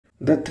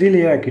The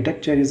three-layer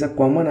architecture is a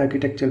common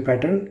architectural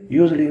pattern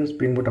used in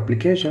Spring Boot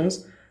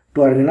applications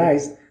to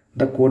organize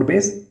the code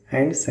base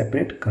and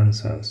separate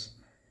concerns.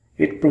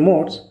 It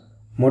promotes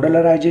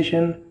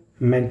modularization,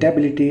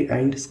 maintainability,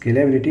 and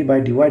scalability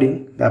by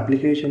dividing the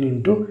application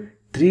into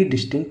three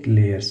distinct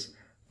layers: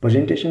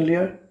 presentation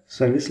layer,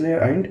 service layer,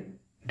 and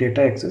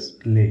data access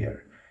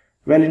layer.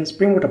 Well, in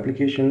Spring Boot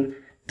application,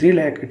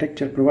 three-layer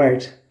architecture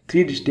provides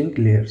three distinct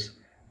layers: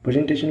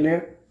 presentation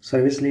layer,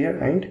 service layer,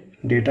 and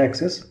data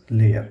access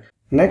layer.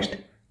 Next,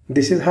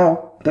 this is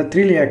how the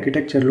three-layer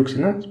architecture looks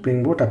in a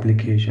Spring Boot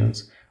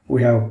applications.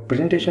 We have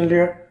presentation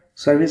layer,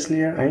 service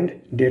layer, and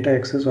data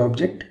access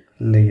object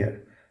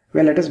layer.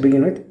 Well, let us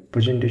begin with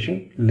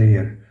presentation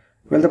layer.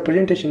 Well, the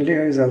presentation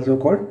layer is also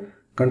called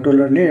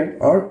controller layer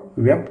or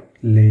web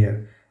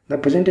layer. The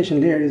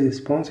presentation layer is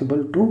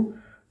responsible to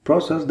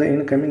process the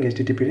incoming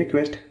HTTP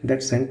request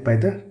that's sent by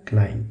the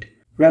client.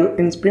 Well,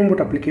 in Spring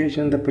Boot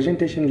application, the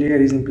presentation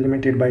layer is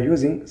implemented by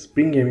using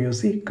Spring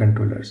MUC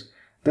controllers.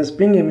 The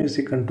Spring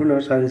MUC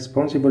controllers are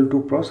responsible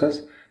to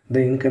process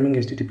the incoming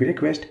HTTP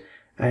request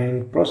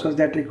and process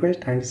that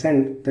request and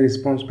send the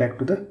response back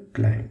to the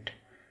client.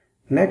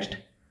 Next,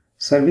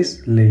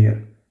 service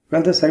layer.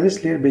 Well, the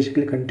service layer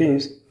basically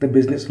contains the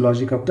business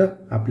logic of the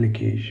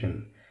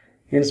application.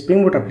 In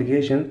Spring Boot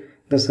application,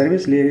 the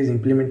service layer is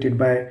implemented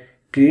by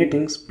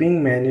creating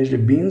Spring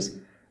managed beans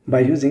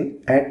by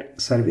using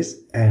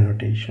 @service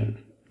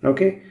annotation.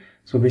 Okay.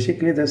 So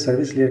basically the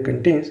service layer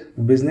contains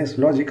business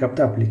logic of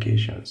the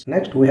applications.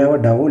 Next we have a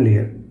DAO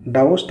layer.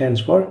 DAO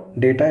stands for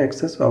data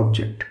access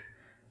object.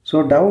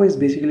 So DAO is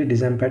basically a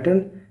design pattern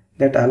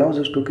that allows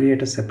us to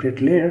create a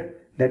separate layer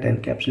that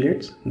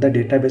encapsulates the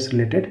database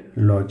related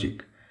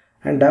logic.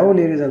 And DAO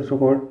layer is also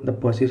called the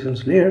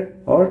persistence layer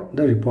or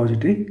the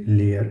repository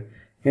layer.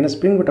 In a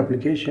Spring Boot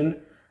application,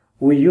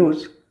 we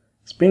use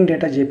Spring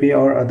Data JPA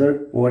or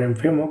other ORM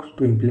frameworks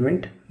to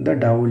implement the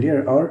DAO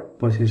layer or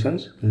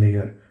persistence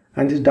layer.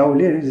 And this DAO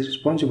layer is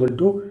responsible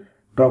to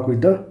talk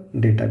with the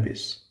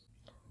database.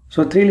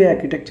 So three-layer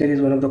architecture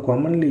is one of the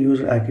commonly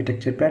used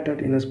architecture pattern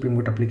in a Spring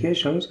Boot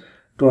applications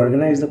to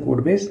organize the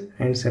code base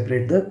and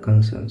separate the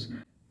concerns.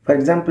 For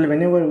example,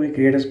 whenever we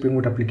create a Spring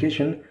Boot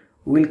application,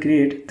 we will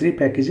create three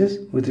packages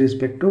with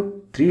respect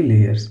to three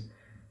layers.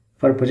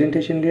 For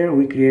presentation layer,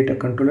 we create a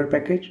controller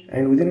package,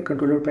 and within a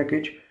controller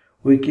package,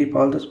 we keep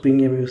all the Spring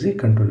MUC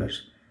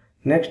controllers.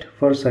 Next,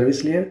 for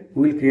service layer,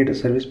 we will create a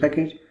service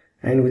package,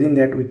 and within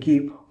that we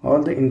keep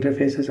all the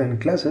interfaces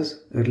and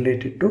classes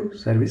related to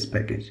service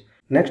package.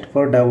 Next,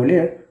 for DAO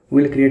layer,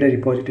 we will create a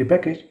repository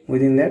package.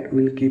 Within that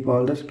we will keep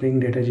all the Spring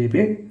Data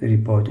JPA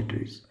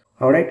repositories.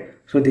 Alright,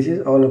 so this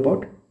is all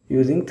about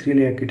using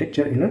three-layer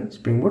architecture in a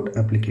Spring Boot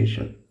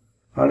application.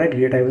 Alright,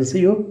 great. I will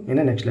see you in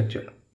the next lecture.